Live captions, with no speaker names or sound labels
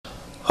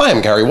Hi,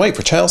 I'm Gary White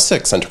for Channel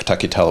 6 Central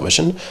Kentucky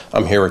Television.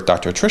 I'm here with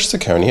Dr. Trish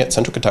Ciccone at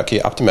Central Kentucky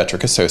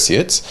Optometric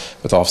Associates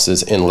with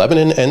offices in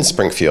Lebanon and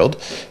Springfield.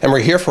 And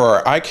we're here for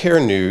our eye care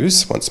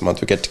news. Once a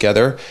month we get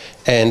together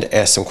and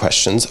ask some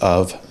questions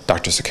of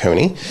Dr.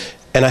 Ciccone.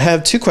 And I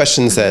have two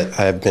questions that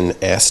I've been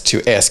asked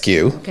to ask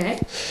you. Okay.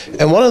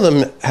 And one of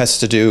them has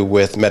to do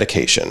with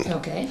medication.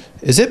 Okay.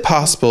 Is it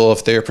possible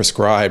if they're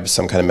prescribed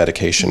some kind of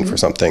medication for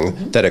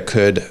something that it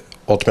could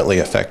ultimately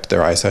affect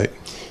their eyesight?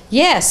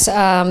 Yes, there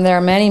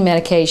are many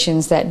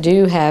medications that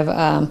do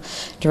have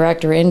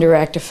direct or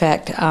indirect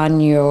effect on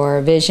your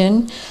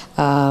vision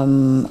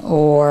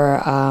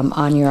or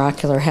on your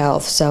ocular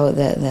health. So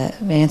the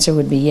answer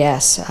would be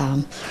yes.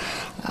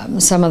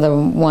 Some of the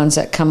ones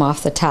that come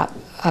off the top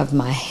of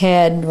my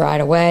head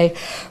right away,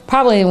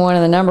 probably one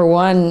of the number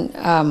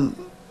one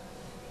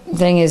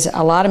thing is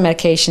a lot of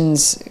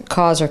medications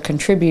cause or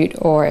contribute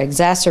or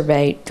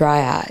exacerbate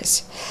dry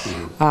eyes.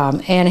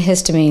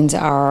 Antihistamines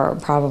are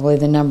probably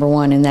the number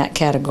one in that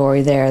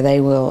category there. They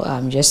will,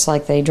 just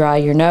like they dry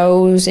your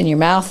nose and your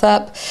mouth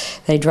up,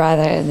 they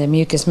dry the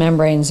mucous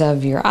membranes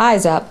of your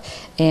eyes up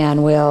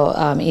and will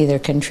either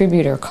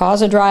contribute or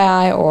cause a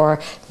dry eye or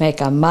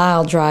make a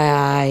mild dry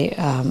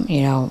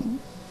eye,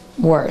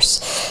 worse.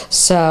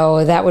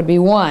 So that would be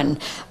one.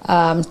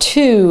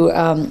 Two,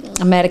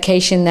 a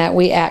medication that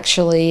we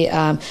actually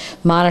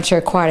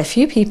monitor quite a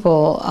few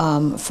people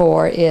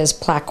for is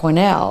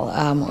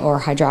Plaquenil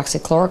or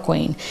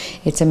hydroxychloroquine.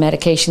 It's a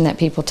medication that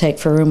people take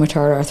for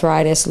rheumatoid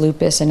arthritis,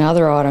 lupus, and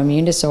other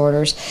autoimmune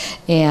disorders.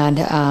 And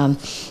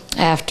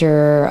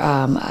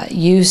after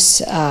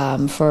use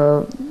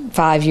for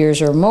 5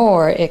 years or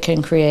more, it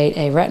can create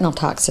a retinal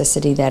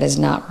toxicity that is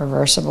not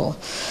reversible.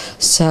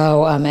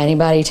 So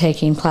anybody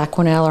taking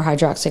Plaquenil or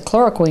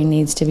hydroxychloroquine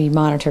needs to be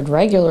monitored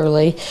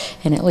regularly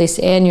and at least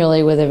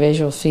annually with a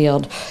visual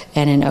field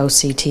and an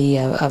OCT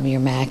of your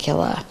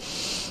macula.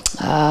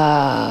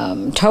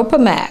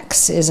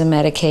 Topamax is a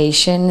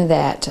medication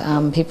that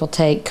people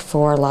take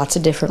for lots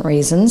of different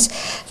reasons.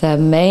 The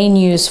main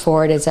use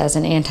for it is as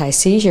an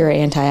anti-seizure,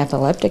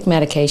 anti-epileptic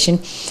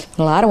medication.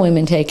 A lot of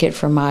women take it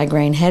for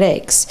migraine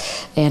headaches.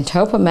 And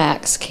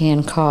Topamax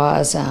can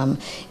cause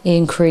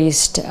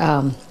increased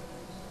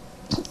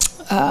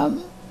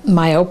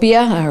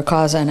myopia, or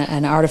cause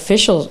an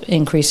artificial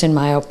increase in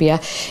myopia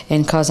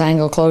and cause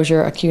angle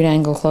closure, acute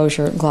angle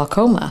closure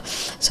glaucoma.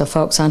 So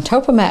folks on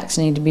Topamax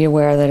need to be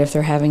aware that if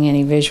they're having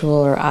any visual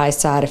or eye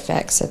side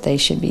effects that they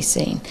should be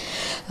seen.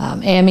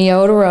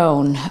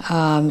 Amiodarone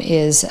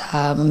is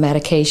a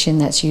medication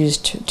that's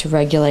used to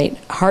regulate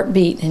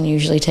heartbeat and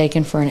usually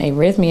taken for an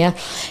arrhythmia.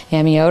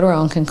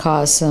 Amiodarone can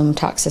cause some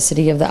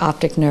toxicity of the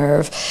optic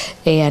nerve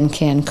and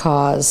can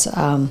cause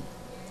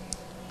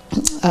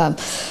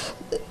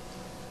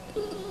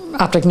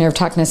optic nerve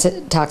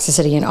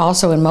toxicity, and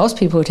also in most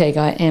people who take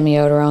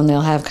amiodarone, they'll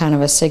have kind of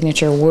a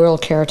signature whorl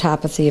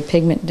keratopathy, a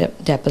pigment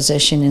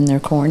deposition in their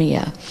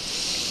cornea.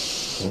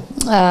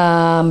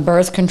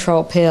 Birth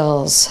control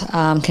pills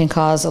can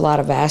cause a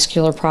lot of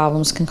vascular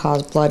problems, can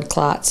cause blood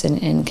clots,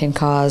 and can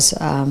cause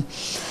pseudotumor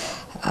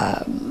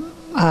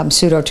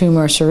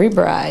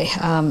cerebri,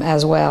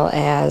 as well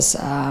as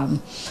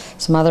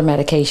some other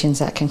medications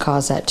that can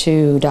cause that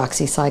too,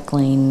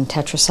 doxycycline,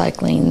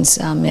 tetracyclines,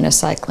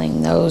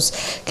 minocycline. Those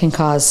can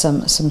cause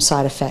some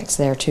side effects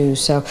there too.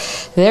 So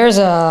there's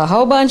a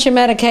whole bunch of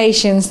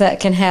medications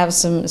that can have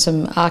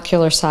some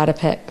ocular side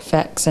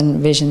effects and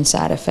vision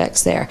side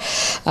effects there.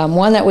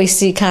 One that we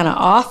see kind of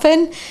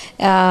often,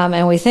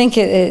 and we think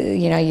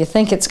you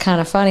think it's kind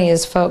of funny,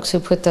 is folks who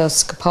put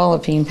those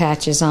scopolamine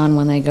patches on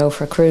when they go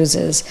for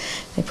cruises.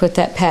 They put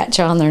that patch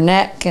on their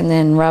neck and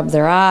then rub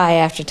their eye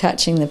after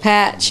touching the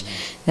patch.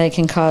 They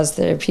can cause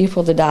their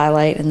pupil to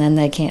dilate, and then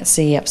they can't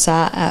see up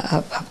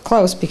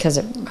close because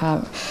it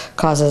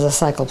causes a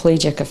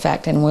cycloplegic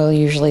effect. And we'll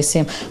usually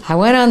see them, I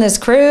went on this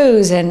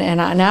cruise and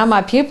now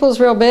my pupil's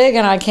real big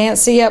and I can't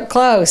see up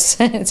close.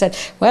 And said,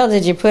 well,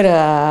 did you put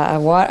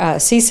a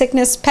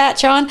seasickness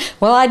patch on?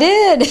 Well, I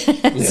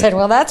did. And said,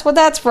 well, that's what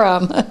that's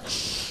from.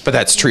 But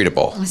that's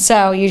treatable.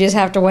 So you just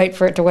have to wait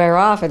for it to wear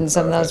off, and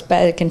some of those,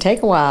 it can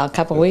take a while, a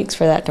couple weeks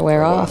for that to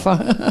wear off.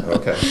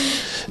 Okay.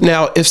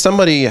 Now, if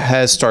somebody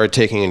has started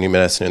taking a new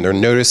medicine and they're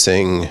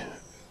noticing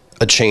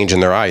a change in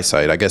their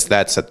eyesight, I guess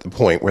that's at the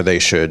point where they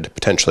should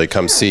potentially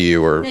come see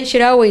you. Or they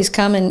should always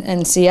come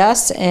and see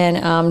us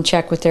and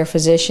check with their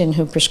physician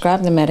who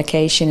prescribed the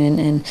medication,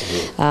 and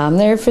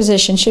their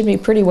physician should be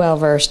pretty well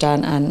versed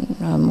on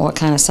what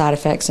kind of side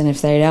effects, and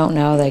if they don't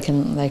know, they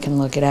can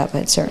look it up.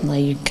 But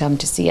certainly you can come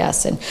to see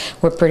us, and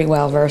we're pretty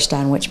well versed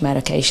on which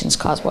medications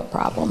cause what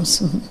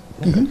problems.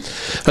 Okay.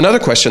 Another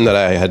question that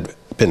I had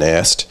been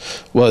asked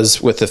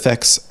was with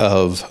effects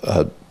of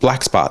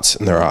black spots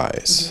in their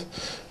eyes.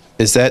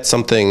 Is that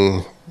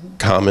something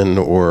common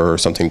or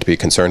something to be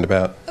concerned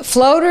about?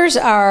 Floaters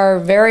are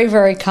very,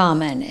 very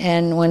common,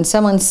 and when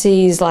someone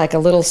sees like a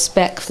little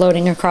speck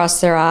floating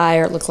across their eye,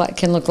 or it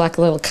can look like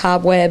a little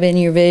cobweb in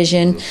your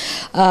vision,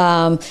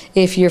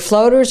 if your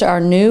floaters are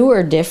new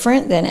or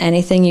different than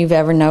anything you've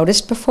ever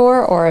noticed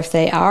before, or if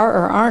they are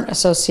or aren't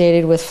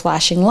associated with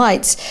flashing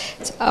lights,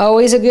 it's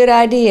always a good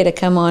idea to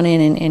come on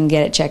in and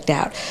get it checked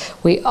out.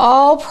 We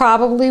all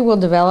probably will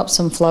develop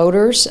some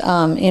floaters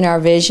in our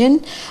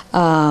vision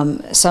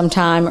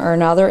sometime or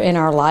another in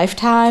our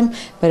lifetime,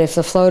 but if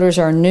the floaters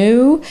are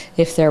new,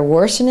 if they're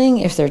worsening,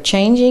 if they're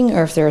changing,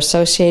 or if they're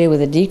associated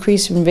with a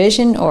decrease in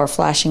vision or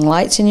flashing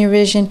lights in your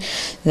vision,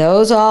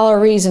 those all are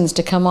reasons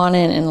to come on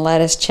in and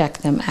let us check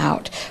them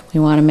out. We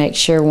want to make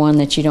sure, one,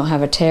 that you don't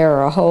have a tear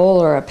or a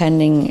hole or a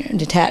pending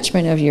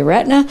detachment of your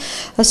retina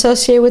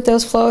associated with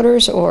those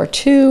floaters, or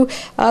two,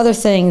 other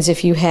things,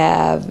 if you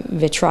have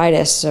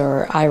vitritis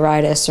or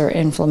iritis or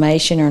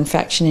inflammation or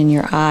infection in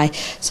your eye,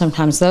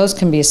 sometimes those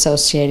can be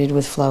associated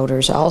with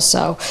floaters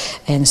also.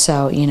 And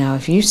so, you know,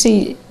 if you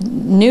see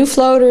new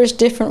floaters,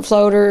 different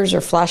floaters,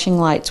 or flashing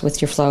lights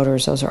with your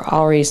floaters, those are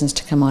all reasons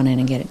to come on in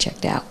and get it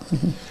checked out.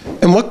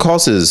 And what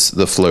causes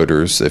the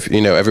floaters? If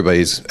you know,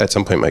 everybody's at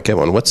some point might get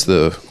one. What's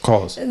the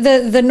cause?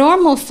 The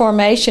normal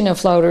formation of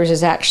floaters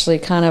is actually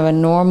kind of a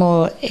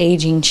normal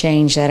aging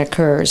change that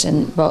occurs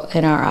in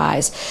our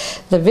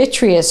eyes. The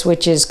vitreous,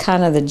 which is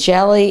kind of the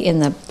jelly in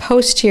the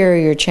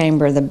posterior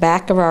chamber, the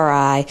back of our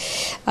eye,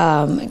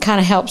 kind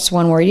of helps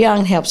when we're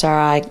young, helps our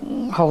eye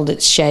hold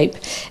its shape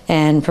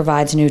and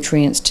provides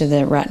nutrients to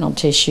the retinal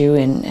tissue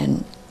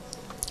and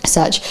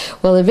such.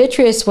 Well, the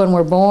vitreous, when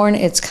we're born,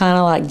 it's kind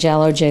of like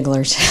Jello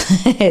jigglers.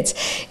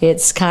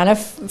 it's kind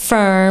of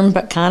firm,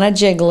 but kind of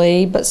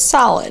jiggly, but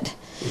solid.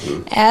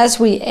 As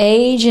we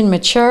age and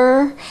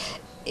mature,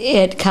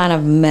 it kind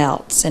of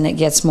melts and it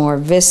gets more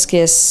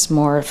viscous,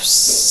 more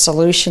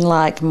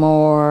solution-like,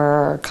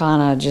 more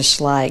kind of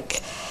just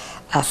like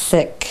a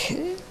thick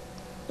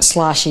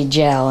sloshy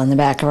gel in the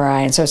back of our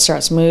eye, and so it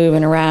starts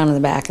moving around in the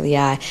back of the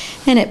eye,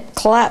 and it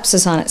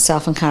collapses on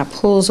itself and kind of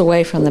pulls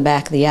away from the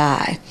back of the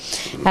eye.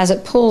 As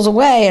it pulls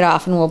away, it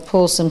often will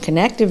pull some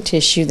connective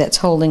tissue that's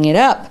holding it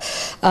up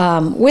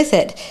with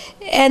it,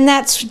 and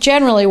that's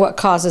generally what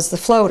causes the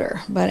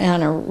floater. But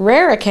on a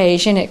rare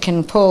occasion, it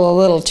can pull a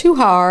little too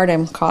hard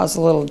and cause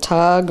a little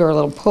tug or a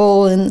little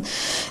pull in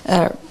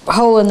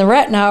hole in the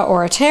retina,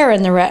 or a tear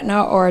in the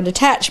retina, or a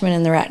detachment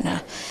in the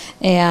retina.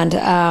 And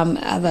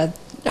the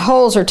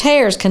holes or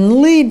tears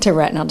can lead to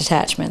retinal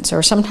detachments,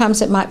 or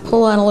sometimes it might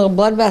pull on a little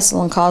blood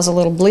vessel and cause a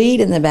little bleed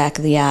in the back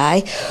of the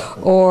eye,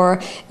 or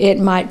it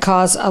might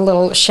cause a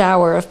little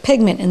shower of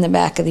pigment in the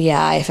back of the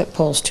eye if it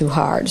pulls too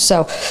hard.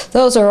 So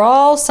those are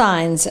all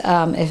signs.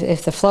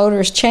 If the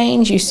floaters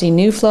change, you see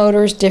new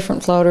floaters,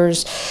 different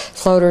floaters,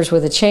 floaters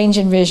with a change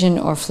in vision,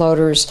 or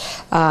floaters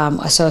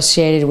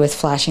associated with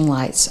flashing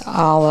lights.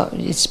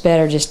 It's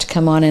better just to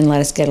come on in, let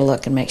us get a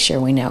look, and make sure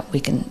we know we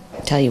can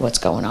tell you what's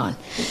going on.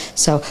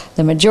 So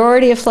the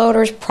majority of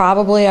floaters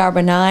probably are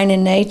benign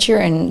in nature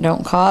and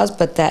don't cause,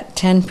 but that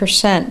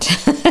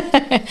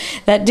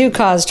 10% that do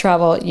cause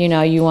trouble, you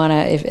know, you want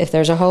to, if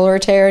there's a hole or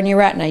a tear in your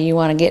retina, you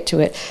want to get to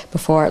it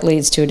before it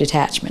leads to a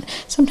detachment.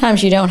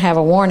 Sometimes you don't have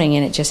a warning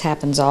and it just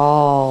happens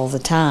all the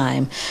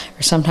time,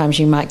 or sometimes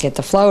you might get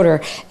the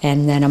floater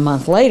and then a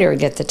month later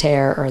get the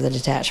tear or the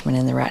detachment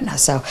in the retina.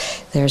 So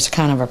there's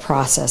kind of a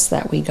process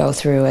that we go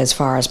through as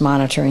far as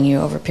monitoring you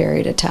over a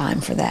period of time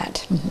for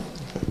that.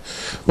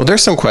 Well,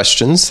 there's some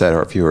questions that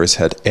our viewers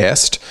had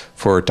asked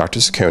for Dr.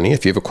 Ciccone.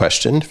 If you have a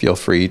question, feel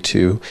free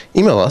to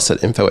email us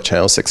at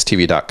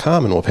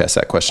info@channel6tv.com, and we'll pass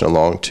that question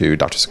along to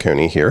Dr.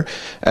 Ciccone here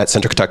at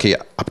Central Kentucky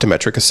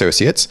Optometric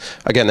Associates.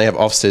 Again, they have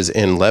offices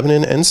in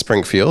Lebanon and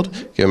Springfield.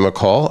 Give them a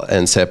call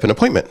and set up an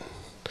appointment.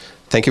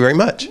 Thank you very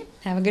much.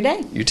 Have a good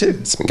day. You too.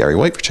 It's been Gary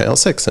White for Channel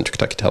 6, Central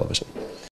Kentucky Television.